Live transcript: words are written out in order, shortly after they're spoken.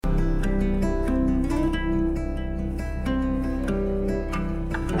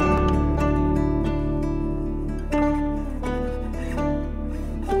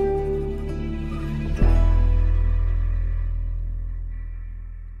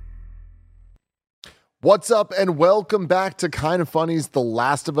What's up and welcome back to Kind of Funny's The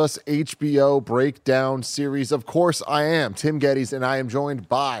Last of Us HBO breakdown series. Of course, I am Tim Geddes, and I am joined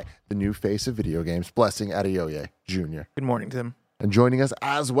by the new face of video games, Blessing Adeoye Jr. Good morning, Tim. And joining us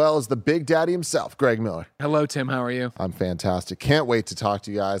as well as the Big Daddy himself, Greg Miller. Hello, Tim. How are you? I'm fantastic. Can't wait to talk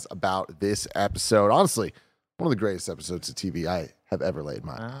to you guys about this episode. Honestly, one of the greatest episodes of TV I have ever laid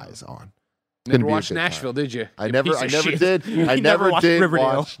my eyes on. Never watched Nashville, did you? I never shit. did. I never watched did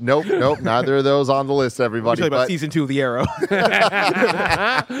Riverdale. watch. Nope. Neither of those on the list, everybody. Tell you about season 2 of The Arrow.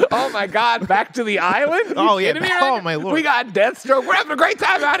 Oh my God! Back to the island? Oh, yeah. Kidding me right Oh, now? my Lord. We got Deathstroke. We're having a great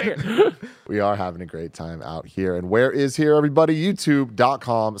time out here. We are having a great time out here. And where is here, everybody?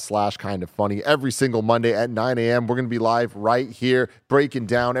 YouTube.com/kindoffunny. Every single Monday at 9 a.m. We're going to be live right here, breaking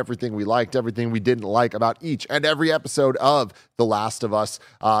down everything we liked, everything we didn't like about each and every episode of The Last of Us.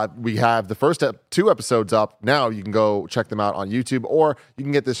 We have the first 2 episodes up. Now you can go check them out on YouTube, or you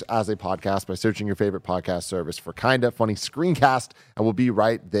can get this as a podcast by searching your favorite podcast service for Kinda Funny Screencast, and we'll be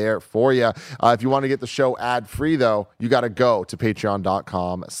right there for you. If you want to get the show ad-free, though, you got to go to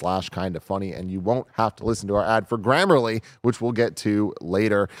patreon.com/kindafunny, and you won't have to listen to our ad for Grammarly, which we'll get to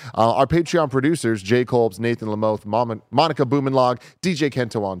later. Our Patreon producers, Jay Kolbs, Nathan Lamoth, Monica Boomenlog, DJ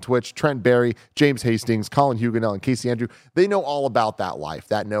Kento on Twitch, Trent Berry, James Hastings, Colin Huguenel, and Casey Andrew, they know all about that life,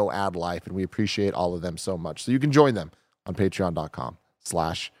 that no ad life, and we appreciate all of them so much. So you can join them on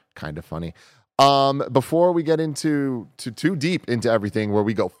patreon.com/kindafunny. Before we get into too deep into everything, where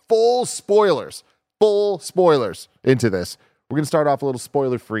we go full spoilers into this, we're going to start off a little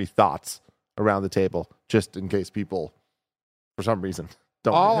spoiler-free thoughts around the table, just in case people, for some reason,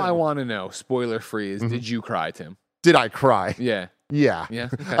 don't. All I want to know, spoiler-free, is did you cry, Tim? Did I cry? Yeah. Yeah.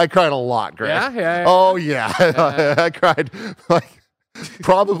 Okay. I cried a lot, Greg. Yeah. Oh, yeah. I cried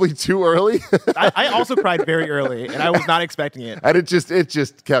probably too early. I also cried very early, and I was not expecting it. And it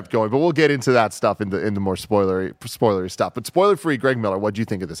just kept going. But we'll get into that stuff in the more spoilery stuff. But spoiler-free, Greg Miller, what do you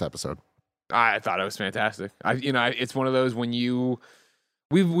think of this episode? I thought it was fantastic. It's one of those when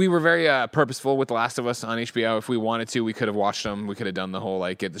we were very purposeful with The Last of Us on HBO. If we wanted to, we could have watched them. We could have done the whole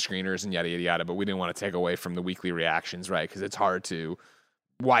get the screeners and yada yada yada. But we didn't want to take away from the weekly reactions, right? Because it's hard to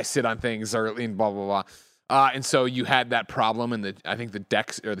why sit on things early and blah blah blah. And so you had that problem, and I think the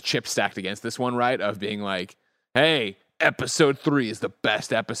decks or the chips stacked against this one, right? Of being like, hey, episode 3 is the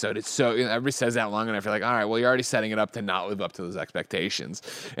best episode. It's so everybody says that long enough. You're like, all right, well, you're already setting it up to not live up to those expectations.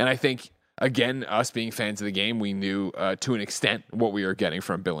 And I think, again, us being fans of the game, we knew to an extent what we were getting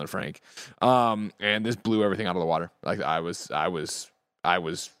from Bill and Frank, and this blew everything out of the water. Like I'm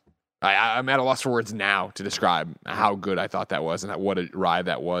at a loss for words now to describe how good I thought that was, and what a ride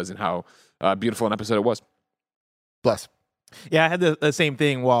that was, and how beautiful an episode it was. Bless. Yeah, I had the same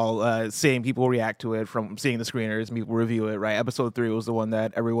thing while seeing people react to it from seeing the screeners and people review it, right? Episode 3 was the one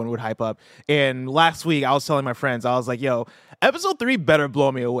that everyone would hype up. And last week, I was telling my friends, I was like, yo, episode 3 better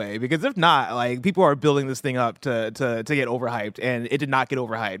blow me away. Because if not, like, people are building this thing up to get overhyped. And it did not get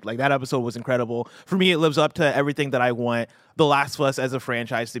overhyped. Like, that episode was incredible. For me, it lives up to everything that I want The Last of Us as a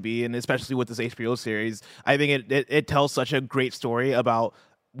franchise to be. And especially with this HBO series, I think it tells such a great story about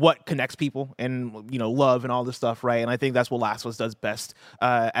what connects people and, love and all this stuff, right? And I think that's what Last of Us does best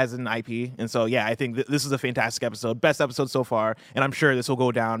as an IP. And so, yeah, I think this is a fantastic episode. Best episode so far. And I'm sure this will go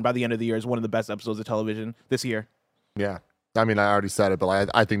down by the end of the year as one of the best episodes of television this year. Yeah. I mean, I already said it, but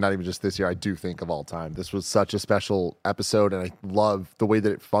I think not even just this year, I do think of all time. This was such a special episode, and I love the way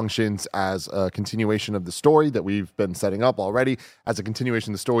that it functions as a continuation of the story that we've been setting up already, as a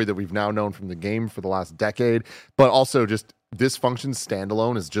continuation of the story that we've now known from the game for the last decade, but also just this functions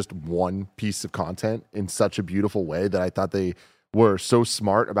standalone as just one piece of content in such a beautiful way that I thought they were so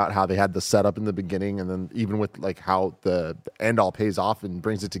smart about how they had the setup in the beginning, and then even with like how the end all pays off and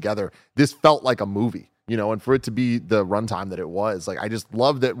brings it together. This felt like a movie. And for it to be the runtime that it was, like, I just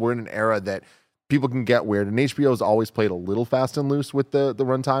love that we're in an era that people can get weird. And HBO has always played a little fast and loose with the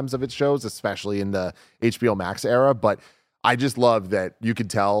runtimes of its shows, especially in the HBO Max era. But I just love that you could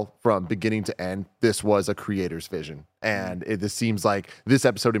tell from beginning to end, this was a creator's vision. And this seems like this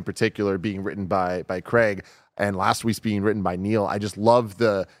episode in particular being written by Craig and last week's being written by Neil. I just love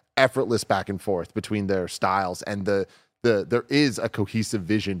the effortless back and forth between their styles, and there is a cohesive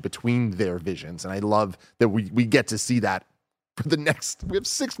vision between their visions. And I love that we get to see that for we have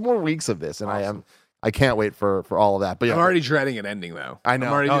 6 more weeks of this. And awesome. I can't wait for all of that. But yeah, I'm already dreading an ending though. I know.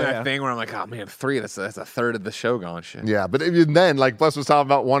 I'm already Oh, doing yeah. that thing where I'm like, oh man, 3. That's a third of the show gone. Shit. yeah, but even then, like Bless was talking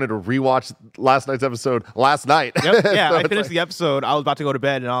about wanting to rewatch last night's episode last night. Yep. Yeah, So I it's finished like- the episode. I was about to go to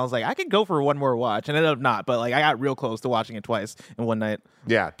bed, and I was like, I could go for one more watch, and I ended up not. But like, I got real close to watching it twice in one night.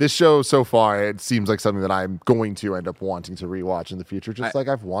 Yeah, this show so far, it seems like something that I'm going to end up wanting to rewatch in the future, just like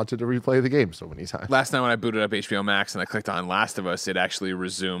I've wanted to replay the game so many times. Last night when I booted up HBO Max and I clicked on Last of Us, it actually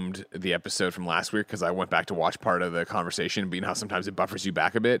resumed the episode from last week because I went back to watch part of the conversation. But you know how sometimes it buffers you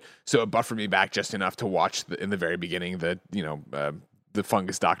back a bit, so it buffered me back just enough to watch in the very beginning the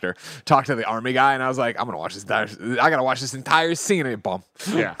fungus doctor talk to the army guy, and I was like, I'm gonna watch this. I gotta watch this entire scene. And bum.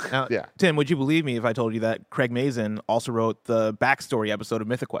 Yeah, Now, yeah. Tim, would you believe me if I told you that Craig Mazin also wrote the backstory episode of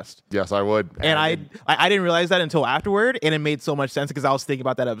Mythic Quest? Yes, I would. And I didn't realize that until afterward, and it made so much sense because I was thinking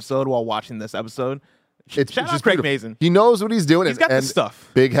about that episode while watching this episode. It's Shout out just Craig beautiful. Mazin. He knows what he's doing. He's got the and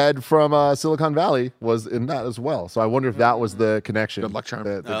stuff. Big Head from Silicon Valley was in that as well. So I wonder if that was the connection. Good luck charm.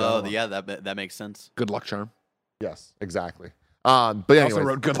 Yeah, that makes sense. Good luck charm. Yes, exactly. But I anyways, also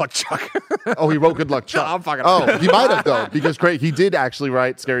wrote Good Luck Chuck. oh, he wrote Good Luck Chuck. I'm fucking. Oh, he might have though, because Craig, he did actually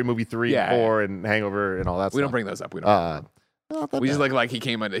write Scary Movie 3, Yeah, 4, and Hangover and all that. we stuff. don't bring those up. We don't. Not that We just bad. like he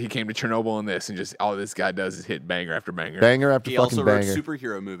came to Chernobyl in this, and just all this guy does is hit banger after banger. banger after He fucking also wrote banger.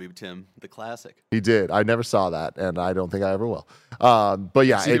 superhero movie, Tim, the classic. He did. I never saw that, and I don't think I ever will. But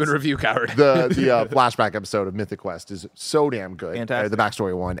yeah, Steven it's- review coward. the flashback episode of Mythic Quest is so damn good. Fantastic. The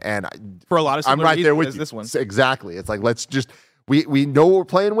backstory one, and For a lot of I'm similar right there reasons with as you. this one. Exactly. It's like let's just we know what we're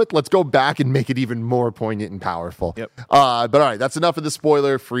playing with. Let's go back and make it even more poignant and powerful. Yep. But all right, that's enough of the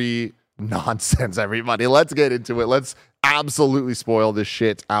spoiler-free nonsense, everybody. Let's get into it. Let's absolutely spoil the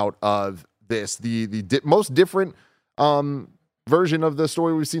shit out of this. The most different version of the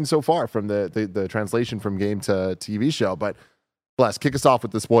story we've seen so far from the translation from game to TV show. But Bless, kick us off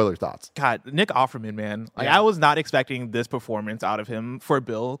with the spoiler thoughts. God, Nick Offerman, man. Like I was not expecting this performance out of him for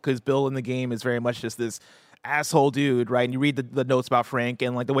Bill, because Bill in the game is very much just this asshole dude, right? And you read the notes about Frank,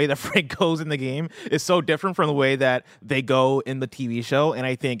 and like the way that Frank goes in the game is so different from the way that they go in the TV show. And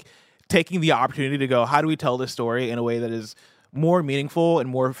I think taking the opportunity to go, how do we tell this story in a way that is more meaningful and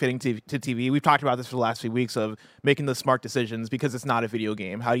more fitting to TV. We've talked about this for the last few weeks of making the smart decisions because it's not a video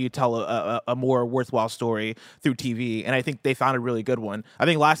game. How do you tell a more worthwhile story through TV? And I think they found a really good one. I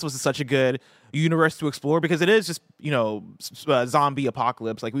think Last of Us is such a good universe to explore because it is just, zombie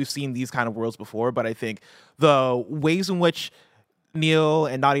apocalypse. Like we've seen these kind of worlds before, but I think the ways in which Neil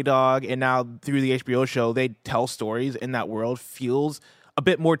and Naughty Dog and now through the HBO show, they tell stories in that world feels a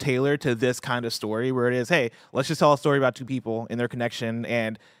bit more tailored to this kind of story where it is, hey, let's just tell a story about two people and their connection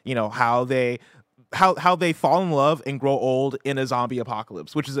and, how they fall in love and grow old in a zombie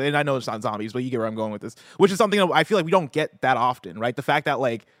apocalypse, which is, and I know it's not zombies, but you get where I'm going with this, which is something that I feel like we don't get that often, right? The fact that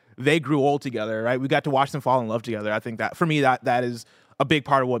like they grew old together, right? We got to watch them fall in love together. I think that for me, that is a big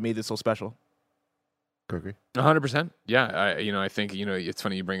part of what made this so special. Gregory? 100%. Yeah. I think, it's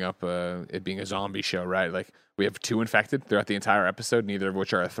funny you bring up it being a zombie show, right? Like we have 2 infected throughout the entire episode, neither of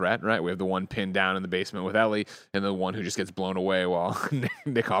which are a threat, right? We have the one pinned down in the basement with Ellie and the one who just gets blown away while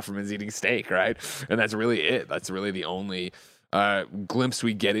Nick Offerman's eating steak, right? And that's really it. That's really the only glimpse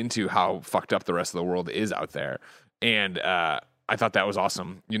we get into how fucked up the rest of the world is out there. And I thought that was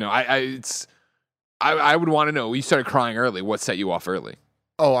awesome. I would want to know, you started crying early. What set you off early?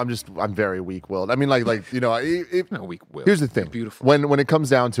 Oh, I'm very weak-willed. I mean, No, weak will. here's the thing. Beautiful. When it comes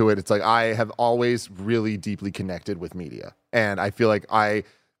down to it, it's like I have always really deeply connected with media, and I feel like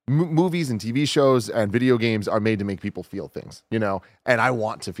movies and TV shows and video games are made to make people feel things, and I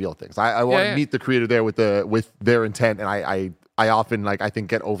want to feel things. I want to meet the creator there with their intent, and I often I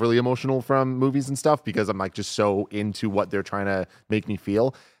think get overly emotional from movies and stuff because I'm like just so into what they're trying to make me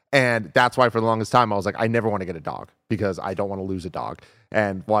feel. And that's why for the longest time I was like, I never want to get a dog because I don't want to lose a dog.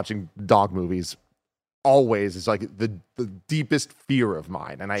 And watching dog movies always is like the deepest fear of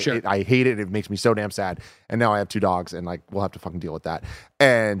mine. And I hate it. It makes me so damn sad. And now I have 2 dogs and like we'll have to fucking deal with that.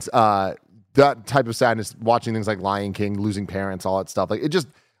 And that type of sadness, watching things like Lion King, losing parents, all that stuff, like it just,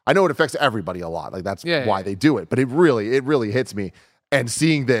 I know it affects everybody a lot. Like that's why they do it. But it really hits me. And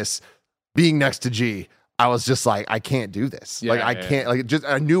seeing this, being next to G, I was just like, I can't do this. I can't,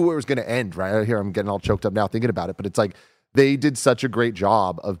 I knew where it was going to end, right? Here, I'm getting all choked up now thinking about it, but it's like, they did such a great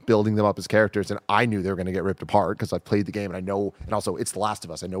job of building them up as characters, and I knew they were going to get ripped apart because I've played the game, and I know, and also it's The Last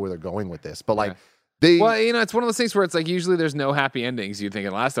of Us. I know where they're going with this, but it's one of those things where it's like usually there's no happy endings. You think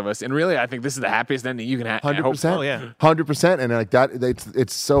in Last of Us, and really, I think this is the happiest ending you can have. 100%. Oh, yeah. 100%, and like that,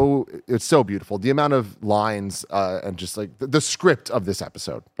 it's so beautiful. The amount of lines and just like the script of this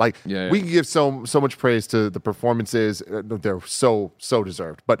episode, we can give so much praise to the performances. They're so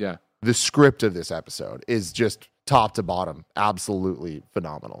deserved, but the script of this episode is just top to bottom absolutely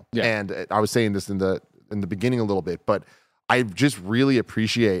phenomenal. Yeah. And I was saying this in the beginning a little bit, but I just really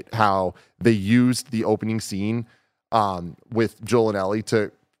appreciate how they used the opening scene with Joel and Ellie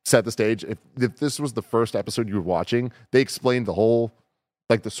to set the stage. If this was the first episode you were watching, they explained the whole,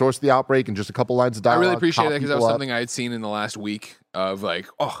 like, the source of the outbreak and just a couple lines of I dialogue. really appreciate caught that because that people was up. something I had seen in the last week of like,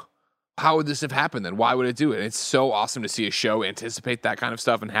 oh, how would this have happened then? Why would it do it? It's so awesome to see a show anticipate that kind of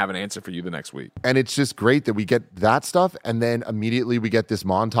stuff and have an answer for you the next week. And it's just great that we get that stuff, and then immediately we get this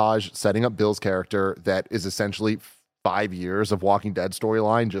montage setting up Bill's character that is essentially 5 years of Walking Dead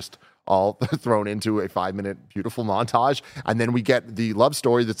storyline, just all thrown into a 5-minute beautiful montage. And then we get the love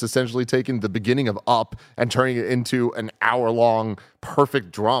story that's essentially taking the beginning of Up and turning it into an hour-long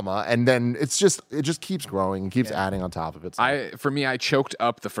perfect drama. And then it just keeps growing and keeps adding on top of it. So For me, I choked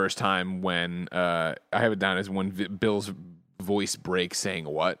up the first time when I have it down as when Bill's voice breaks saying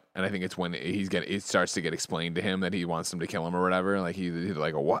what, and I think it's when it starts to get explained to him that he wants him to kill him or whatever. Like he's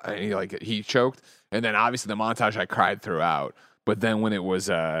like a what? And he choked, and then obviously the montage I cried throughout. But then when it was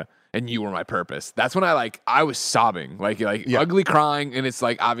and you were my purpose, that's when I was sobbing like ugly crying, and it's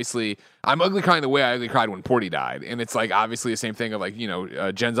like obviously I'm ugly crying the way I ugly cried when Porty died, and it's like obviously the same thing of like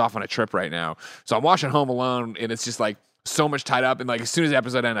Jen's off on a trip right now, so I'm watching Home Alone, and it's just like so much tied up, and like as soon as the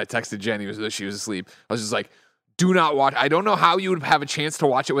episode ended, I texted Jen, she was asleep. I was just like, do not watch. I don't know how you would have a chance to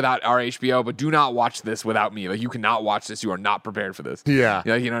watch it without our HBO, but do not watch this without me. Like you cannot watch this. You are not prepared for this. yeah.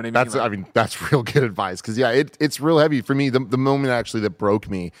 You know what I mean? That's real good advice, because it's real heavy for me. The moment actually that broke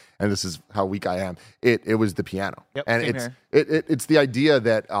me, and this is how weak I am, it was the piano. Yep, and same it's the idea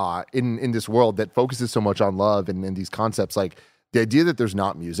that in this world that focuses so much on love and these concepts, like the idea that there's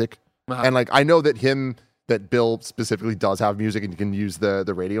not music. And like I know that Bill specifically does have music and you can use the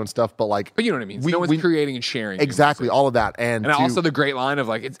radio and stuff, but like, But you know what I mean? No one's creating and sharing. exactly music. all of that, and also the great line of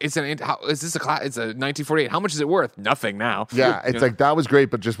like, it's a 1948. How much is it worth? Nothing now. yeah, it's like that was great,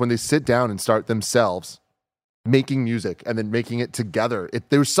 but just when they sit down and start themselves making music and then making it together,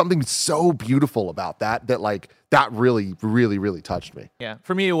 there's something so beautiful about that really, really, really touched me. Yeah,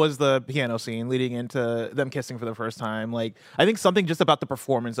 for me, it was the piano scene leading into them kissing for the first time. Like, I think something just about the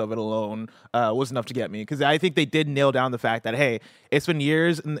performance of it alone was enough to get me, because I think they did nail down the fact that, hey, it's been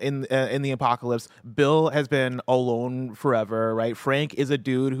years in the apocalypse. Bill has been alone forever, right? Frank is a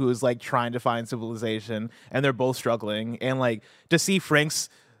dude who is like trying to find civilization, and they're both struggling. And like to see Frank's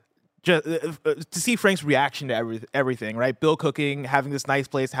reaction to everything, right? Bill cooking, having this nice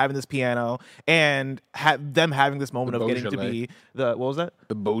place, having this piano, and them having this moment of getting to be what was that?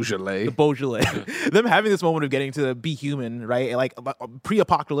 The Beaujolais. The Beaujolais. Them having this moment of getting to be human, right? Like a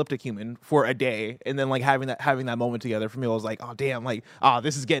pre-apocalyptic human for a day, and then like having that moment together. For me, I was like, oh damn, like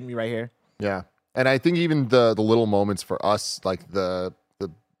this is getting me right here. Yeah, and I think even the little moments for us, like the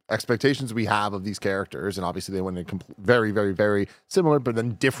expectations we have of these characters, and obviously they went in very, very, very similar, but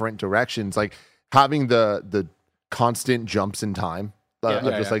then different directions. Like having the constant jumps in time, like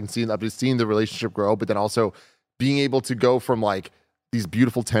seeing the relationship grow, but then also being able to go from like these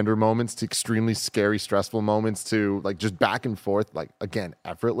beautiful, tender moments to extremely scary, stressful moments to like just back and forth, like again,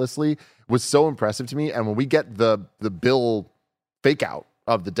 effortlessly, was so impressive to me. And when we get the Bill fake out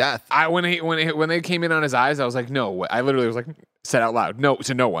of the death, when they came in on his eyes, I was like, no way. I literally was like, said out loud, no,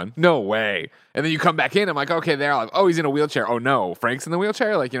 to no one, no way. And then you come back in, I'm like, okay, they're like, oh, he's in a wheelchair. Oh no, Frank's in the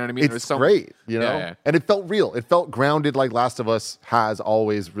wheelchair. Like, you know what I mean? It's great, Yeah. And it felt real. It felt grounded, like Last of Us has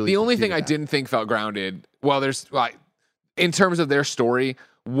always really. The only thing I succeeded at. didn't think felt grounded, in terms of their story,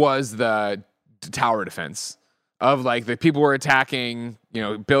 was the tower defense of like the people were attacking.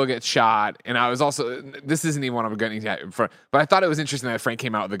 Bill gets shot, and I was also, this isn't even what I'm getting at, but I thought it was interesting that Frank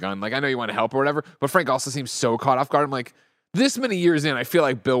came out with a gun. Like, I know you want to help or whatever, but Frank also seems so caught off guard. I'm like, this many years in, I feel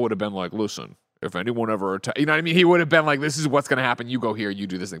like Bill would have been like, listen, if anyone ever attack, you know what I mean? He would have been like, this is what's going to happen. You go here, you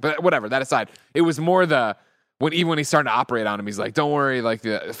do this thing. But whatever, that aside, it was more when he started to operate on him, he's like, don't worry, like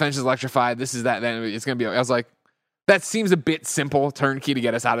the fence is electrified. This is that, then it's going to be, I was like, that seems a bit simple, turnkey to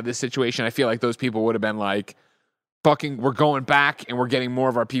get us out of this situation. I feel like those people would have been like, fucking, we're going back and we're getting more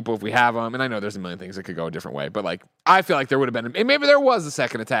of our people if we have them. And I know there's a million things that could go a different way, but like, I feel like there would have been, and maybe there was a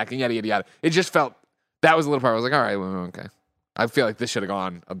second attack and yada, yada, yada. It just felt, that was a little part. I was like, all right, well, okay. I feel like this should have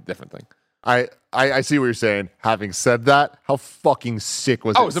gone a different thing. I see what you're saying. Having said that, how fucking sick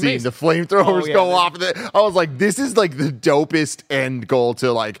was it seeing amazing. the flamethrowers go off of it? I was like, this is like the dopest end goal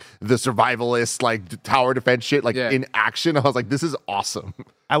to like the survivalist, like tower defense shit, like in action. I was like, this is awesome.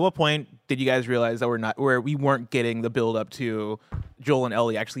 At what point did you guys realize that we weren't getting the build up to Joel and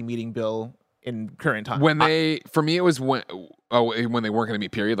Ellie actually meeting Bill in current time. When for me, it was when they weren't going to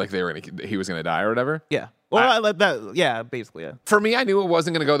meet. Period. Like he was going to die or whatever. Yeah. Well, I let that. Yeah, basically. Yeah. For me, I knew it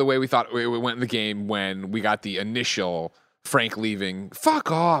wasn't going to go the way we thought it went in the game when we got the initial Frank leaving,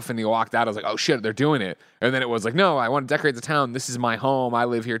 fuck off, and he walked out. I was like, oh shit, they're doing it. And then it was like, no, I want to decorate the town. This is my home. I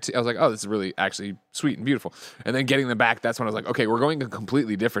live here too. I was like, oh, this is really actually sweet and beautiful. And then getting them back, that's when I was like, okay, we're going a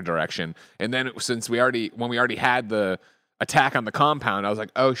completely different direction. And then since when we already had the attack on the compound, I was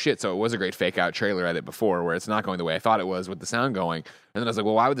like, oh shit, so it was a great fake out trailer edit before where it's not going the way I thought it was with the sound going. And then I was like,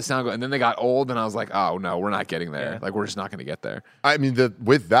 well, why would the sound go? And then they got old and I was like, oh no, we're not getting there. Yeah. Like we're just not going to get there. I mean,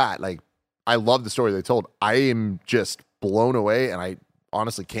 with that, like, I love the story they told. I am just blown away, and I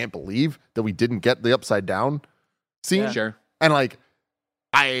honestly can't believe that we didn't get the upside down scene. Yeah. Sure. And like,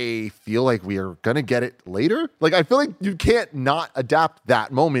 I feel like we are gonna get it later. Like, I feel like you can't not adapt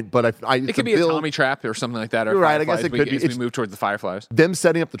that moment, but It could be a Tommy trap or something like that. Or You're right, I guess Fireflies it could be. as we move towards the Fireflies. them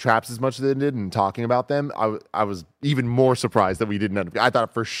setting up the traps as much as they did and talking about them. I was even more surprised that we didn't. I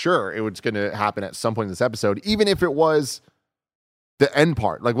thought for sure it was going to happen at some point in this episode, even if it was the end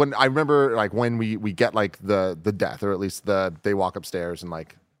part. Like when I remember, like when we get like the death, or at least they walk upstairs and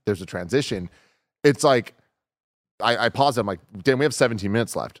like there's a transition. It's like I paused. I'm like, damn, we have 17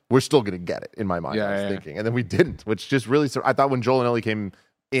 minutes left. We're still gonna get it in my mind. I was thinking, and then we didn't, which just really. I thought when Joel and Ellie came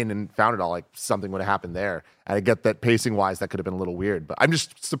in and found it all, like something would have happened there. And I get that pacing wise, that could have been a little weird, but I'm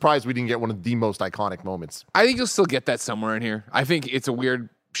just surprised we didn't get one of the most iconic moments. I think you'll still get that somewhere in here. I think it's a weird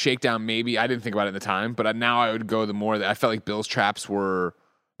shakedown. Maybe I didn't think about it at the time, but now I would go the more that I felt like Bill's traps were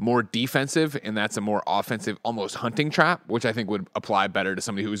more defensive, and that's a more offensive, almost hunting trap, which I think would apply better to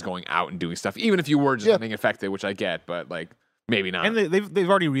somebody who's going out and doing stuff, even if you were just hunting infected, which I get, but like maybe not. And they've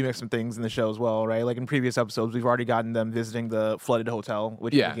already remixed some things in the show as well, right? Like in previous episodes, we've already gotten them visiting the flooded hotel,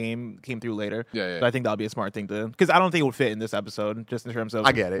 which in the game came through later. Yeah. So I think that'll be a smart thing to, because I don't think it would fit in this episode, just in terms of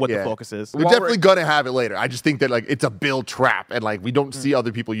I get it, what yeah. the focus is. We're definitely gonna have it later. I just think that like it's a Bill trap, and like we don't see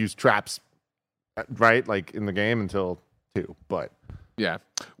other people use traps, right? Like in the game until 2, but. Yeah.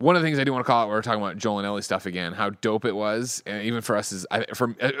 One of the things I do want to call out, we were talking about Joel and Ellie stuff again, how dope it was, and even for us, for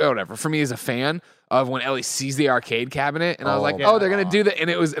me as a fan of when Ellie sees the arcade cabinet, and I was like, yeah. oh, they're going to do that, and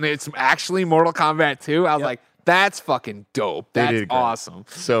it's actually Mortal Kombat 2. I was like, that's fucking dope. That's awesome.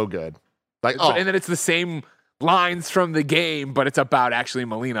 So good. Like, And then it's the same lines from the game, but it's about actually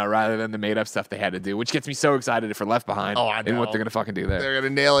Melina rather than the made up stuff they had to do, which gets me so excited for Left Behind and what they're going to fucking do there. They're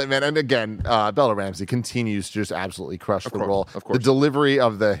going to nail it, man. And again, Bella Ramsey continues to just absolutely crush the role. Of course. The delivery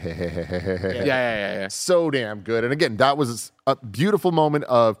of the Yeah. so damn good. And again, that was a beautiful moment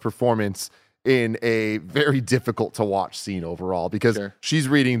of performance in a very difficult to watch scene overall, because she's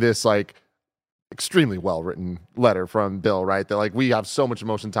reading this like extremely well written letter from Bill, right? That like we have so much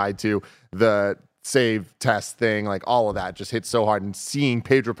emotion tied to the save test thing, like all of that just hit so hard. And seeing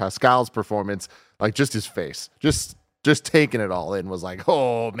Pedro Pascal's performance, like just his face, just taking it all in, was like,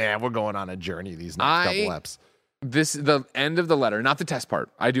 oh man, we're going on a journey these next couple eps. The end of the letter, not the test part.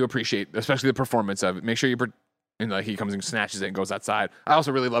 I do appreciate, especially the performance of it. Make sure and like he comes and snatches it and goes outside. I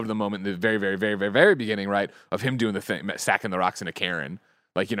also really loved the moment in the very, very, very, very, very beginning, right, of him doing the thing, stacking the rocks into Karen.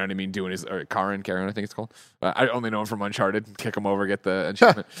 Like, you know what I mean? Doing his, or Karen, I think it's called. I only know him from Uncharted. Kick him over, get the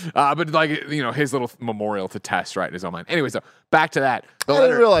enchantment. But like, you know, his little memorial to Tess, right, in his own mind. Anyway, so back to that. I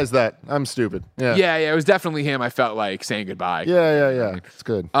didn't realize that. I'm stupid. Yeah. It was definitely him. I felt like saying goodbye. Yeah. It's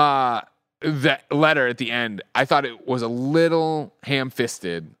good. That letter at the end, I thought it was a little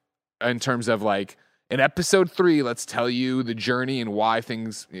ham-fisted in terms of like, in episode 3, let's tell you the journey and why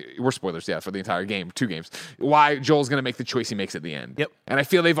things. We're spoilers, for the entire game, 2 games. Why Joel's going to make the choice he makes at the end. Yep. And I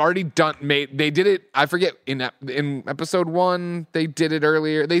feel they've already they did it. I forget in episode 1 they did it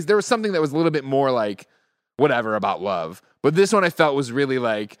earlier. There was something that was a little bit more like whatever about love, but this one I felt was really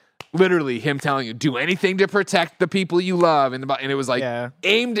like literally him telling you do anything to protect the people you love, and it was like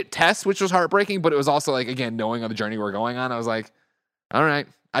aimed at Tess, which was heartbreaking, but it was also like again knowing on the journey we're going on. I was like, all right.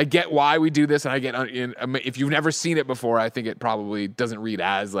 I get why we do this, and I get if you've never seen it before, I think it probably doesn't read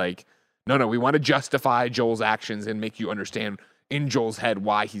as like, no, we want to justify Joel's actions and make you understand in Joel's head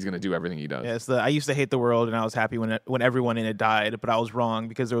why he's going to do everything he does. Yeah, it's I used to hate the world, and I was happy when everyone in it died, but I was wrong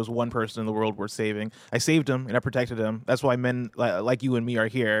because there was one person in the world worth saving. I saved him, and I protected him. That's why men like you and me are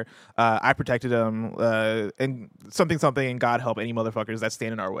here. I protected him, and something, and God help any motherfuckers that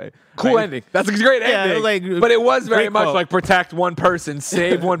stand in our way. Cool ending. That's a great ending. But it was very much like protect one person,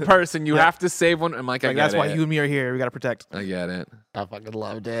 save one person. You have to save one. I'm like, that's why you and me are here. We got to protect. I get it. I fucking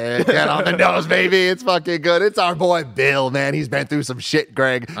loved it. Get on the nose, baby. It's fucking good. It's our boy Bill, man. He's been through some shit,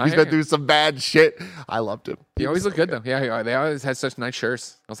 Greg. He's been through some bad shit. I loved him. He always looked good, though. Yeah, they always had such nice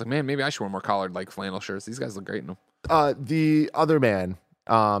shirts. I was like, man, maybe I should wear more collared, like flannel shirts. These guys look great in them. The other man,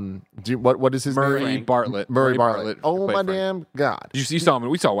 What is his Murray name? Bartlett. Murray Bartlett. Oh played my Frank. damn god! You saw him.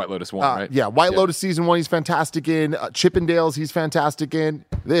 We saw White Lotus 1, right? Yeah, White Yeah. Lotus season 1, he's fantastic in. Chippendales, he's fantastic in.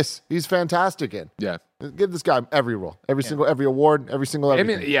 This, he's fantastic in. Yeah. Give this guy every role, every award, every single Him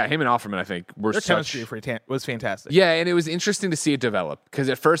everything. and Offerman, I think, were Their such. chemistry was fantastic. Yeah, and it was interesting to see it develop because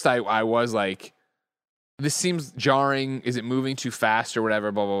at first I was like, this seems jarring. Is it moving too fast or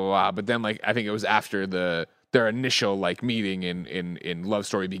whatever? Blah blah blah. Blah. But then I think it was after their initial meeting in Love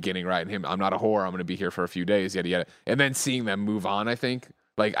Story beginning, right? And him, I'm not a whore. I'm going to be here for a few days, yada yada. And then seeing them move on, I think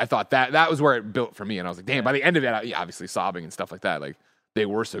I thought that was where it built for me, and I was like, damn. By the end of it, obviously sobbing and stuff like that. They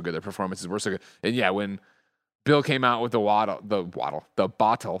were so good. Their performances were so good. And yeah, when Bill came out with the wine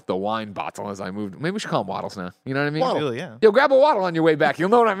bottle as I moved. Maybe we should call them waddles now. You know what I mean? Really, yeah. Yo, grab a waddle on your way back. You'll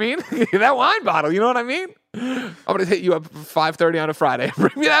know what I mean? That wine bottle, you know what I mean? I'm going to hit you up 5:30 on a Friday.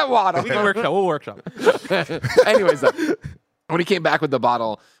 Bring me that waddle. We can we'll workshop. Anyways, when he came back with the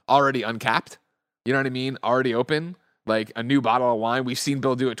bottle already uncapped, you know what I mean? Already open, like a new bottle of wine. We've seen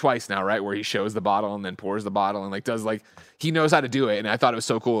Bill do it twice now, right? Where he shows the bottle and then pours the bottle and does he knows how to do it. And I thought it was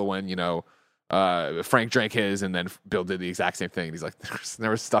so cool when, Frank drank his and then Bill did the exact same thing. And he's like,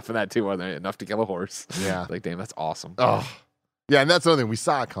 there was stuff in that too, wasn't there? Enough to kill a horse. Yeah. Damn, that's awesome. Oh, yeah, and that's another thing. We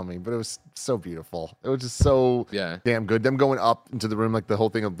saw it coming, but it was so beautiful. It was just so damn good. Them going up into the room, the whole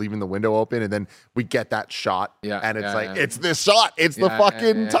thing of leaving the window open, and then we get that shot, and it's it's this shot. It's the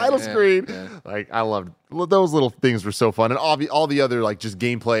fucking title screen. Yeah. I loved those little things were so fun, and all the other just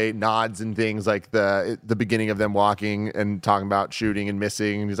gameplay nods and things, the beginning of them walking and talking about shooting and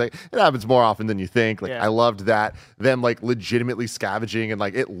missing, and he's like, it happens more often than you think. I loved that. Them legitimately scavenging and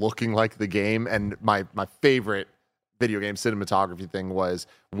it looking like the game, and my favorite video game cinematography thing was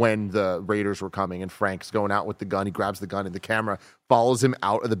when the Raiders were coming and Frank's going out with the gun. He grabs the gun and the camera follows him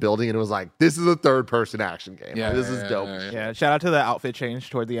out of the building, and it was this is a third-person action game. This is dope. Yeah, shout out to the outfit change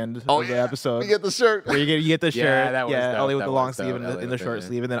toward the end of the episode. You get the shirt. Where you get the shirt. that was dope. Ellie with That the long was sleeve dope. and the short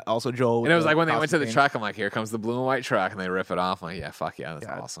sleeve, and then also Joel. And it was when they went to the truck, I'm like, here comes the blue and white truck, and they rip it off. I'm like, yeah, fuck yeah, that's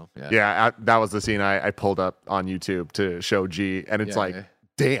awesome. Yeah, that was the scene I pulled up on YouTube to show G, and it's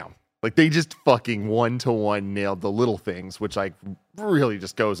damn. They just fucking one-to-one nailed the little things, which really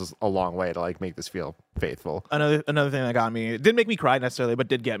just goes a long way to make this feel faithful. Another thing that got me, it didn't make me cry necessarily, but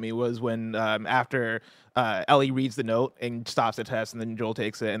did get me, was when after Ellie reads the note and stops the test, and then Joel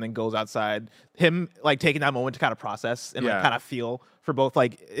takes it and then goes outside. Him taking that moment to kind of process and kind of feel for both.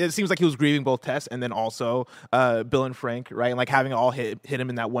 It seems like he was grieving both Tess and then also Bill and Frank, right? And having it all hit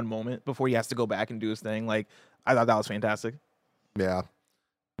him in that one moment before he has to go back and do his thing. I thought that was fantastic. Yeah.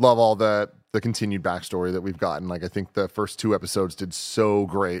 Love all the continued backstory that we've gotten. I think the first 2 episodes did so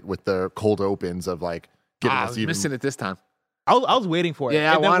great with the cold opens of giving us even missing it this time. I was waiting for it.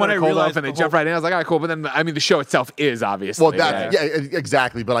 Yeah, and I then wanted when a cold open. They jump right in. I was like, all right, cool. But then, the show itself is obviously. Well,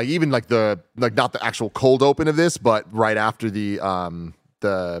 exactly. But even not the actual cold open of this, but right after the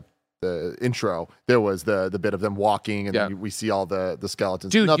intro, there was the bit of them walking, and then we see all the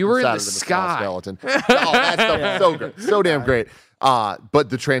skeletons. Dude, Nothing you were in sadder the than a small sky. skeleton. Oh, that stuff was so good, so damn great.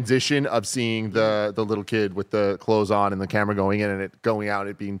 But the transition of seeing the little kid with the clothes on and the camera going in and it going out,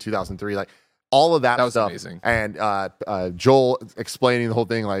 it being 2003, all of that was stuff. Amazing. And Joel explaining the whole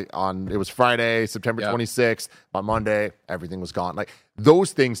thing it was Friday, September 26th. By Monday, everything was gone.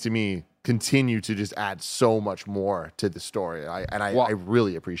 Those things to me continue to just add so much more to the story. I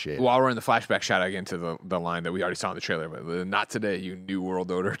really appreciate it. While we're in the flashback, shout out again to the line that we already saw in the trailer, but not today, you New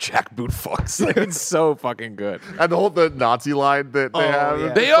World Order jackboot fucks. It's so fucking good. And the Nazi line that they have.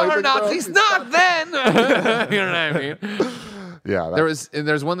 yeah. They are Nazis, not then. You know what I mean? Yeah.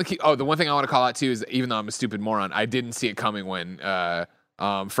 There's one the one thing I want to call out too is, even though I'm a stupid moron, I didn't see it coming when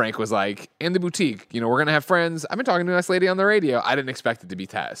Frank was in the boutique, we're gonna have friends. I've been talking to a nice lady on the radio. I didn't expect it to be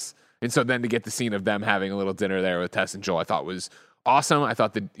Tess. And so then to get the scene of them having a little dinner there with Tess and Joel, I thought was awesome. I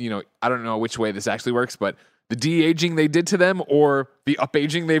thought that, I don't know which way this actually works, but the de-aging they did to them or the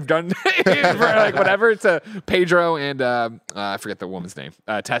up-aging they've done for whatever to Pedro and I forget the woman's name.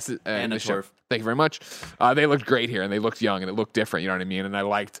 Tess and Anna Michelle. Torv. Thank you very much. They looked great here, and they looked young, and it looked different. You know what I mean? And I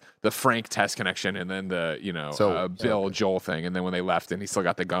liked the Frank Tess connection, and then the Bill Joel thing, and then when they left, and he still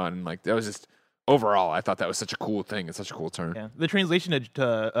got the gun, that was just overall. I thought that was such a cool thing. It's such a cool turn. Yeah, the translation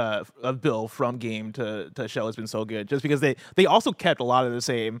of Bill from game to show has been so good, just because they also kept a lot of the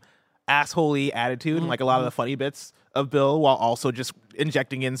same assholey attitude and a lot of the funny bits of Bill, while also just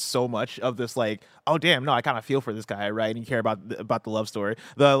injecting in so much of this oh damn, no, I kind of feel for this guy, right? And you care about the love story.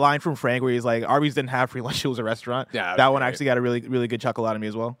 The line from Frank where he's like, Arby's didn't have free lunch, it was a restaurant. Yeah, that one great. actually got a really, really good chuckle out of me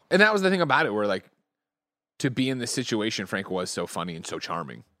as well. And that was the thing about it, where to be in this situation, Frank was so funny and so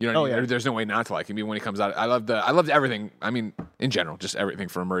charming. You know what I mean? yeah. There's no way not to like him. Even when he comes out, I loved everything. I mean, in general, just everything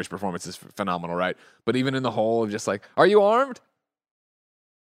from Murray's performance is phenomenal, right? But even in the whole of just like, are you armed?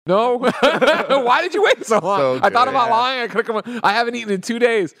 No. Why did you wait so long? So I thought good. about lying. I could have come. I haven't eaten in 2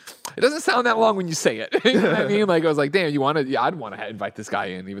 days. It doesn't sound that long when you say it. You know what I mean? Like I was like, damn, you want to? Yeah, I'd want to invite this guy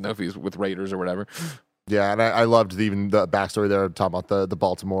in, even though if he's with Raiders or whatever. Yeah, and I loved even the backstory there, talking about the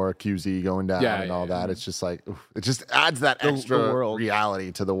Baltimore QZ going down and all that. It's just like, oof, it just adds that extra world.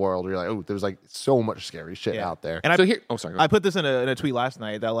 reality to the world. You're like, oh, there's like so much scary shit out there. And So here, sorry. Go ahead. I put this in a tweet last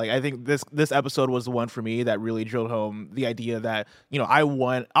night that like I think this episode was the one for me that really drilled home the idea that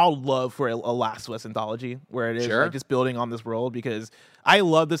I'll love for a Last of Us anthology where it is Sure. like just building on this world, because I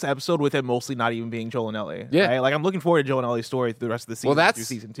love this episode with it mostly not even being Joel and Ellie. Yeah. right? Like I'm looking forward to Joel and Ellie's story through the rest of the season. Well, that's through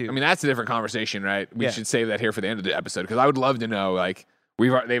season 2. I mean, that's a different conversation, right? We Yeah. should save that here for the end of the episode because I would love to know. Like,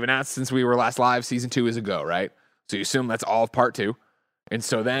 they've announced since we were last live, season 2 is a go, right? So you assume that's all of part 2, and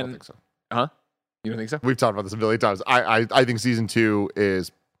so I then, don't think so. huh? You don't think so? We've talked about this a million times. I think season 2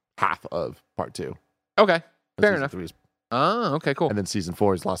 is half of part 2. Okay, And fair season enough. 3 is- Oh, okay, cool. and then season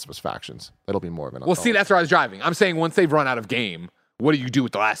 4 is Last of Us Factions. It'll be more of an Well, see, anthology. that's where I was driving. I'm saying once they've run out of game, what do you do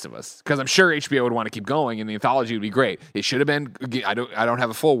with The Last of Us? Because I'm sure HBO would want to keep going, and the anthology would be great. It should have been. I don't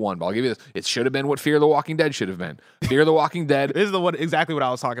have a full one, but I'll give you this. It should have been what Fear the Walking Dead should have been. Fear the Walking Dead. This is exactly what I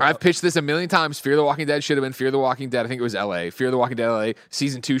was talking about. I've pitched this a million times. Fear the Walking Dead should have been Fear the Walking Dead. I think it was LA. Fear the Walking Dead LA.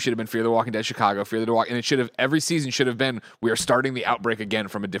 Season 2 should have been Fear the Walking Dead Chicago. Fear the Walking, and it should have every season should have been we are starting the outbreak again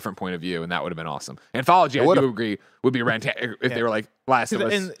from a different point of view, and that would have been awesome. Anthology, I do agree, would be if they were like Last of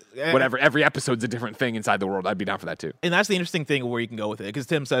Us, And- whatever. Every episode's a different thing inside the world. I'd be down for that too. And that's the interesting thing where you can go with it, because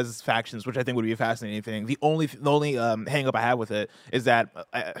Tim says factions, which I think would be a fascinating thing. The only hang up I have with it is that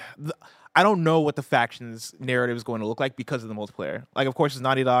I don't know what the factions narrative is going to look like because of the multiplayer. Like, of course, it's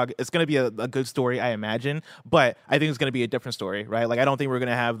Naughty Dog. It's going to be a good story, I imagine, but I think it's going to be a different story, right? Like, I don't think we're going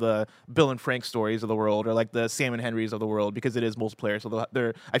to have the Bill and Frank stories of the world or like the Sam and Henrys of the world, because it is multiplayer. So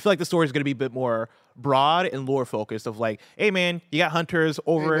I feel like the story is going to be a bit more broad and lore focused of like, hey man, you got hunters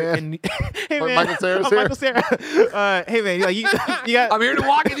over in hey man, Michael Cera's I'm here. Michael Cera. Hey man, you got I'm here to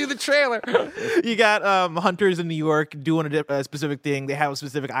walk you through the trailer. you got hunters in New York doing a specific thing. They have a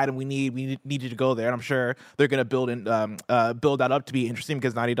specific item we need. We need you to go there, and I'm sure they're going to build that up to be interesting,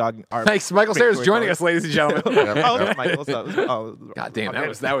 because Naughty Dog are. Thanks, Michael Cera's joining us, ladies and gentlemen. Oh, that's Michael. What's up? Oh, God damn,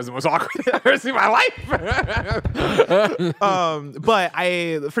 that was the most awkward I've ever seen in my life. but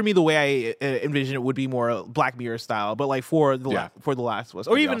for me, the way I envision it would be more Black Mirror style, but like for the Last of Us,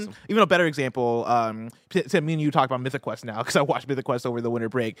 or That'd be even awesome. even a better example. Tim, me and you talk about Mythic Quest now, because I watched Mythic Quest over the winter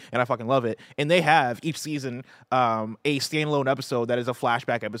break and I fucking love it. And they have each season a standalone episode that is a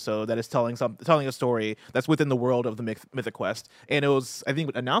flashback episode that is telling a story that's within the world of the Mythic Quest. And it was, I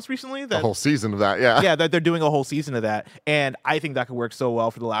think, announced recently The that whole season of that, yeah. yeah, that they're doing a whole season of that, and I think that could work so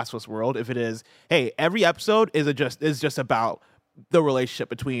well for the Last of Us world. If it is, hey, every episode is just about the relationship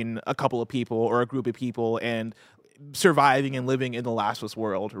between a couple of people or a group of people and surviving and living in the Last of Us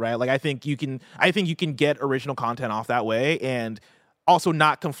world, right? Like I think you can get original content off that way, and also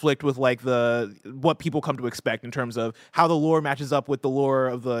not conflict with like what people come to expect in terms of how the lore matches up with the lore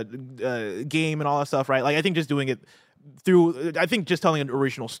of the game and all that stuff, right? Like I think just doing it just telling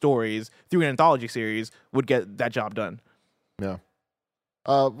original stories through an anthology series would get that job done. Yeah.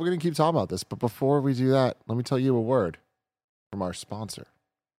 We're going to keep talking about this, but before we do that, let me tell you a word from our sponsor.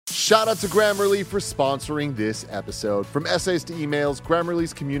 Shout out to Grammarly for sponsoring this episode. From essays to emails,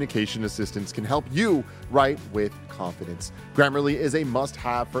 Grammarly's communication assistants can help you write with confidence. Grammarly is a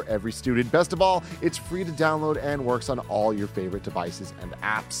must-have for every student. Best of all, it's free to download and works on all your favorite devices and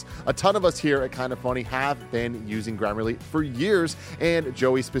apps. A ton of us here at Kinda Funny have been using Grammarly for years, and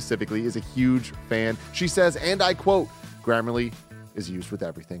Joey specifically is a huge fan. She says, and I quote, Grammarly is used with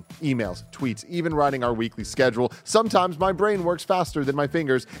everything. Emails, tweets, even writing our weekly schedule. Sometimes my brain works faster than my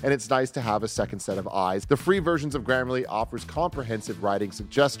fingers, and it's nice to have a second set of eyes. The free versions of Grammarly offers comprehensive writing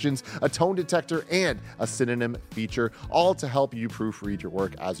suggestions, a tone detector, and a synonym feature, all to help you proofread your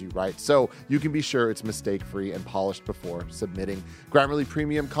work as you write, so you can be sure it's mistake-free and polished before submitting. Grammarly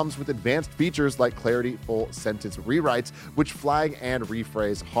Premium comes with advanced features like Clarity Full Sentence Rewrites, which flag and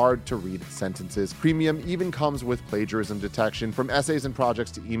rephrase hard-to-read sentences. Premium even comes with plagiarism detection. From essays and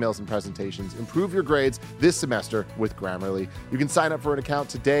projects to emails and presentations, improve your grades this semester with Grammarly. You can sign up for an account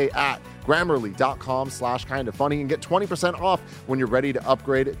today at Grammarly.com/kindafunny and get 20% off when you're ready to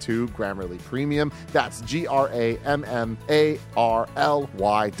upgrade to Grammarly Premium. That's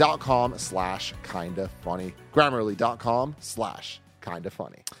GRAMMARLY.com/kindafunny.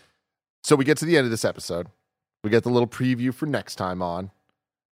 Grammarly.com/kindafunny. So we get to the end of this episode. We get the little preview for next time on.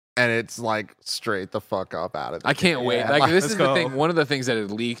 and it's like straight the fuck up out of it. I can't wait. Yeah. Like this Let's is go. the thing. One of the things that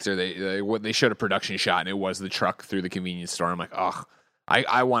had leaked, or they showed a production shot, and it was the truck through the convenience store. I'm like, ugh.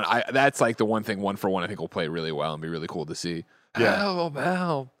 That's like the one thing, one for one, I think will play really well and be really cool to see. Yeah.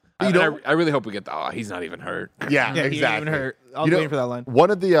 Help. You I really hope we get he's not even hurt. Yeah, Yeah, he exactly. ain't even hurt. I was You know, waiting for that line. One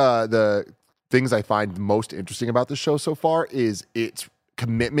of the things I find most interesting about the show so far is its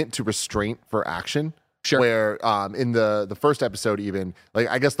commitment to restraint for action. Sure. Where in the first episode, even like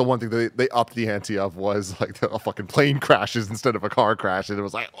I guess the one thing that they upped the ante of was like a fucking plane crashes instead of a car crash, and it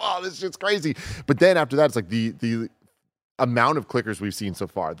was like, wow, this shit's crazy. But then after that, it's like the amount of clickers we've seen so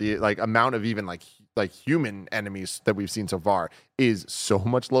far, the like amount of even like human enemies that we've seen so far is so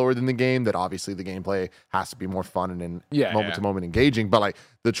much lower than the game that obviously the gameplay has to be more fun and moment to moment engaging. But like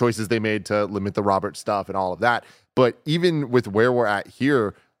the choices they made to limit the Robert stuff and all of that. But even with where we're at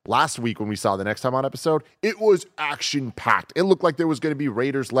here, last week when we saw the Next Time On episode, it was action packed. It looked like there was going to be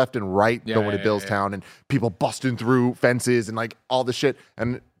raiders left and right going to Billstown and people busting through fences and like all this shit.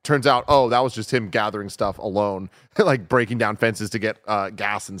 And turns out, that was just him gathering stuff alone, like breaking down fences to get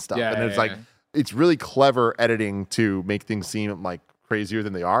gas and stuff. And it's like, it's really clever editing to make things seem like crazier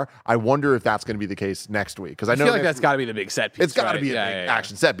than they are. I wonder if that's going to be the case next week. Because I know feel like that's got to be the big set piece. it's got to right? be a big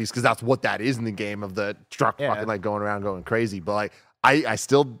action set piece because that's what that is in the game of the truck fucking like going around going crazy. But like, I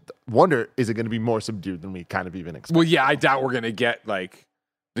still wonder, is it going to be more subdued than we kind of even expect? Well, yeah, I doubt we're going to get like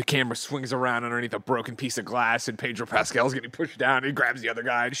the camera swings around underneath a broken piece of glass and Pedro Pascal's getting pushed down and he grabs the other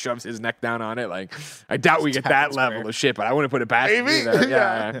guy and shoves his neck down on it. Like, I doubt we get that level of shit, but I wouldn't put it past Maybe. either.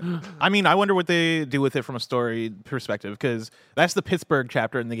 Yeah. I mean, I wonder what they do with it from a story perspective, because that's the Pittsburgh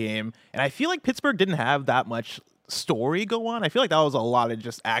chapter in the game, and I feel like Pittsburgh didn't have that much story go on. I feel like that was a lot of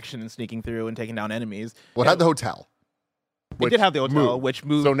just action and sneaking through and taking down enemies. Well, it had the hotel. We did have the hotel, which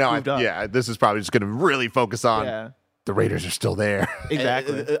moved. So now, moved up. this is probably just going to really focus on the Raiders are still there.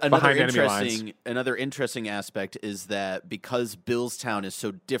 Exactly. Another interesting aspect is that because Billstown is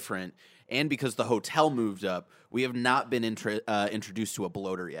so different, and because the hotel moved up, we have not been introduced to a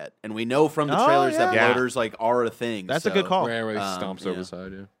bloater yet, and we know from the trailers that bloaters like are a thing. That's a good call. Where he stomps over the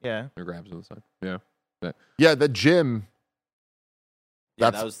side, or grabs over the side, Yeah, the gym.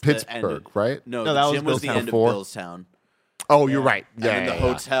 That's that was Pittsburgh, right? No, that the was gym was the end of before. Billstown. Oh, you're right. And then the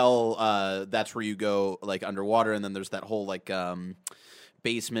hotel, that's where you go like underwater, and then there's that whole like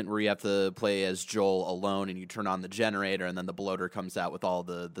basement where you have to play as Joel alone, and you turn on the generator, and then the bloater comes out with all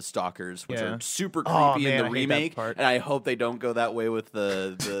the stalkers, which are super creepy in the remake. And I hope they don't go that way with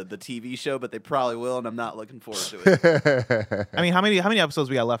the TV show, but they probably will, and I'm not looking forward to it. I mean, how many episodes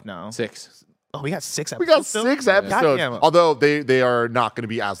we got left now? 6. Oh, we got 6 episodes. We got 6 episodes. Goddamn. Although they are not going to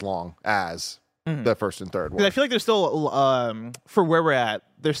be as long as the first and third one. Because I feel like there's still, for where we're at,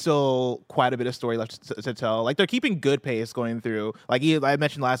 there's still quite a bit of story left to tell. Like, they're keeping good pace going through. Like, I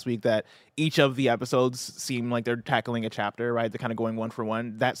mentioned last week that each of the episodes seem like they're tackling a chapter, right? They're kind of going one for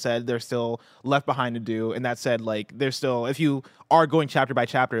one. That said, they're still left behind to do. And that said, like, there's still, if you are going chapter by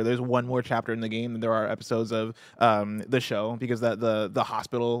chapter, there's one more chapter in the game than there are episodes of the show, because the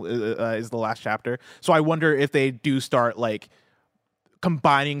hospital is the last chapter. So I wonder if they do start, like,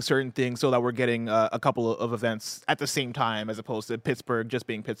 combining certain things so that we're getting a couple of events at the same time, as opposed to Pittsburgh just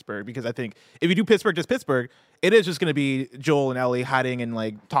being Pittsburgh. Because I think if you do Pittsburgh just Pittsburgh, it is just going to be Joel and Ellie hiding and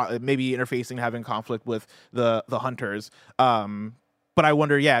like maybe interfacing, having conflict with the hunters. But I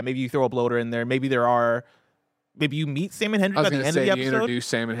wonder, maybe you throw a bloater in there. Maybe you meet Sam and Henry by the end of the episode. You introduce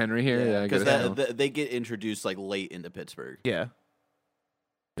Sam and Henry here, because they get introduced like late into Pittsburgh. Yeah.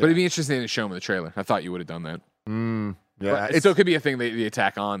 But it'd be interesting to show them the trailer. I thought you would have done that. Yeah, it still could be a thing. The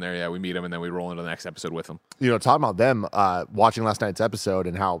attack on there. Yeah, we meet them and then we roll into the next episode with them. Talking about them, watching last night's episode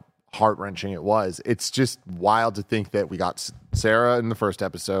and how heart-wrenching it was. It's just wild to think that we got Sarah in the first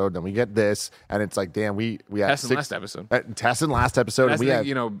episode, then we get this, and it's like, damn, we had Tess in last episode. Tess in last episode, and we had,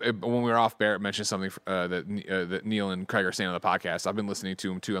 when we were off, Barrett mentioned something that Neil and Craig are saying on the podcast. I've been listening to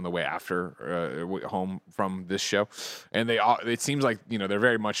them too on the way after home from this show, and it seems like they're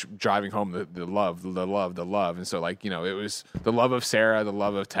very much driving home the love, and so like it was the love of Sarah, the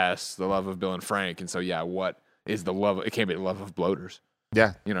love of Tess, the love of Bill and Frank, and so what is the love? It can't be the love of bloaters.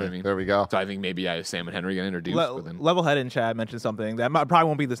 Yeah, you know what I mean. There we go. So I think maybe Sam and Henry get introduced. Levelhead in chat mentioned something that probably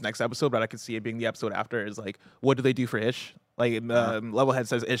won't be this next episode, but I could see it being the episode after. Is like, what do they do for Ish? Like, Levelhead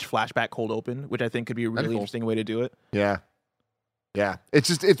says Ish flashback cold open, which I think could be a really interesting way to do it. Yeah.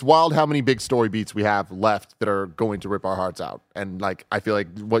 It's wild how many big story beats we have left that are going to rip our hearts out. And like, I feel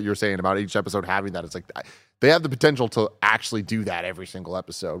like what you're saying about each episode having that, it's like they have the potential to actually do that every single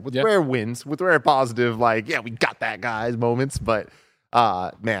episode with rare wins, with rare positive, like, we got that, guys moments, but.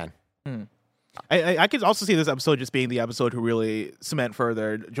 Man. I could also see this episode just being the episode to really cement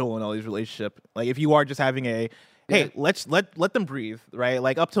further Joel and Ellie's relationship. Like if you are just having a hey, let's let them breathe, right?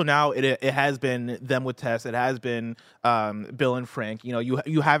 Like up till now, it has been them with Tess. It has been Bill and Frank. You know,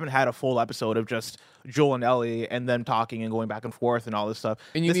 you haven't had a full episode of just Joel and Ellie and them talking and going back and forth and all this stuff.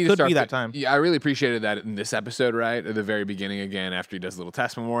 And you this need could to be that time. Yeah, I really appreciated that in this episode, right? At the very beginning again, after he does the little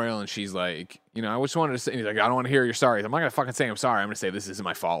Tess memorial, and she's like, you know, I just wanted to say, and he's like, I don't want to hear your sorry. I'm not gonna fucking say I'm sorry. I'm gonna say this isn't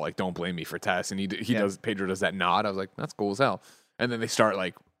my fault. Like, don't blame me for Tess. And Pedro does that nod. I was like, that's cool as hell. And then they start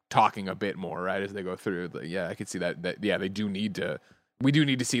like talking a bit more, right, as they go through. Yeah, I could see that. Yeah, we do need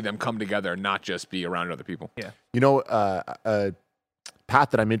to see them come together, not just be around other people. Yeah. You know,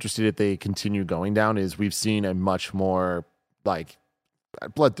 path that I'm interested if they continue going down is we've seen a much more like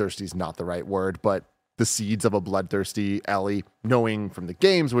bloodthirsty is not the right word, but the seeds of a bloodthirsty Ellie, knowing from the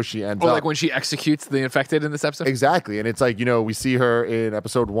games where she ends up. Like when she executes the infected in this episode? Exactly. And it's like, you know, we see her in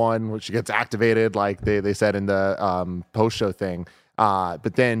episode 1 where she gets activated, like they said in the post-show thing.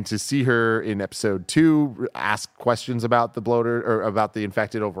 But then to see her in episode 2 ask questions about the bloater or about the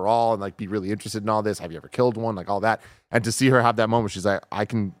infected overall and like be really interested in all this. Have you ever killed one? Like all that. And to see her have that moment, she's like, I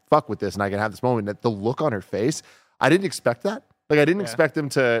can fuck with this and I can have this moment. That the look on her face, I didn't expect that. Like I didn't expect them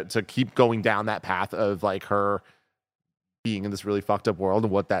to keep going down that path of like her being in this really fucked up world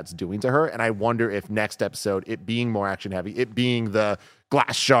and what that's doing to her. And I wonder if next episode, it being more action heavy, it being the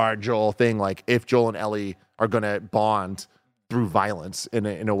glass shard Joel thing, like if Joel and Ellie are going to bond through violence in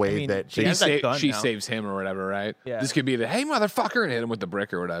a way that she has that gun she now. saves him or whatever, right? Yeah. This could be the hey motherfucker and hit him with the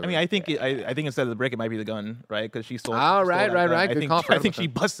brick or whatever. I mean, I think I think instead of the brick, it might be the gun, right? Because she stole. Oh, right. Good call. I think she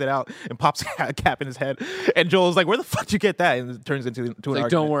busts it out and pops a cap in his head, and Joel's like, "Where the fuck did you get that?" And it turns into an like,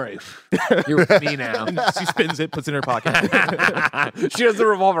 argument. don't worry, you're with me now. And she spins it, puts it in her pocket. She has the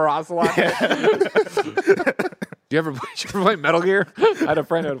revolver ocelot. Do you ever play Metal Gear? I had a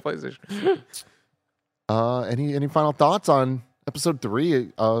friend who had a PlayStation. Any final thoughts on episode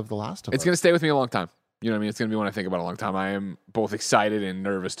 3 of The Last of Us? It's going to stay with me a long time. You know what I mean? It's going to be one I think about a long time. I am both excited and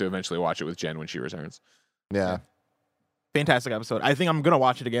nervous to eventually watch it with Jen when she returns. Yeah. Fantastic episode. I think I'm gonna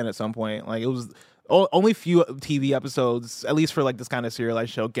watch it again at some point. Like it was only few TV episodes, at least for like this kind of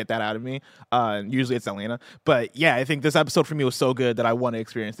serialized show, get that out of me. Usually it's Atlanta, but yeah, I think this episode for me was so good that I want to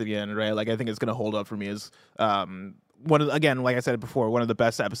experience it again. Right? Like I think it's gonna hold up for me as one of again, like I said before, one of the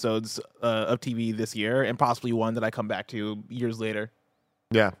best episodes of TV this year, and possibly one that I come back to years later.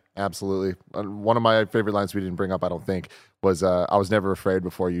 Yeah, absolutely. One of my favorite lines we didn't bring up, I don't think, was I was never afraid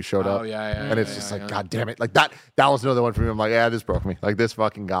before you showed up. Yeah. And it's just like, God damn it. Like that was another one for me. I'm like, yeah, this broke me. Like this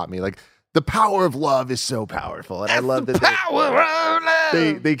fucking got me. Like the power of love is so powerful. And I love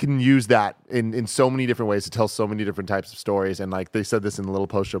that they can use that in so many different ways to tell so many different types of stories. And like they said this in the little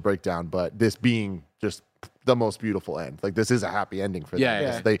post-show breakdown, but this being just the most beautiful end. Like this is a happy ending for them.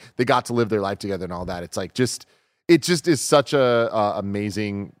 Yeah. They got to live their life together and all that. It's like it just is such a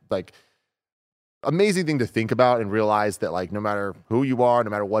amazing thing to think about and realize that like no matter who you are, no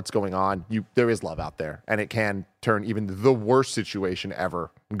matter what's going on, there is love out there, and it can turn even the worst situation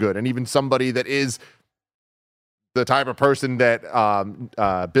ever good. And even somebody that is the type of person that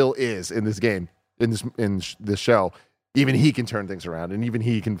Bill is in this game, in this show, even he can turn things around, and even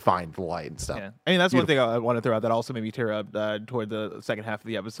he can find the light and stuff. Yeah. I mean, that's one thing I want to throw out that also made me tear up toward the second half of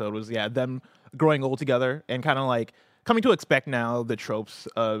the episode was, them growing old together and kind of like coming to expect now the tropes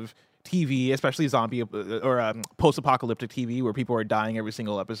of TV, especially zombie or post-apocalyptic TV where people are dying every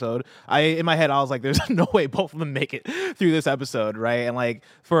single episode. In my head, I was like, there's no way both of them make it through this episode, right? And like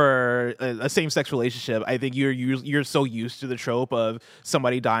for a same-sex relationship, I think you're so used to the trope of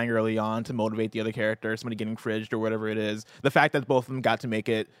somebody dying early on to motivate the other character, somebody getting fridged or whatever it is. The fact that both of them got to make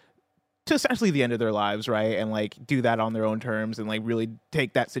it to essentially the end of their lives, right? And like do that on their own terms and like really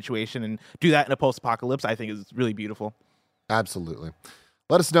take that situation and do that in a post-apocalypse, I think is really beautiful. Absolutely.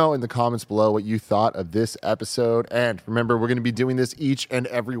 Let us know in the comments below what you thought of this episode. And remember, we're going to be doing this each and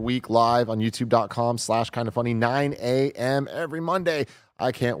every week live on youtube.com/kindafunny, 9 a.m. every Monday.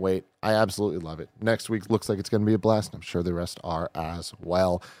 I can't wait. I absolutely love it. Next week looks like it's going to be a blast. I'm sure the rest are as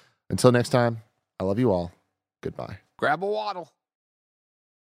well. Until next time, I love you all. Goodbye. Grab a waddle.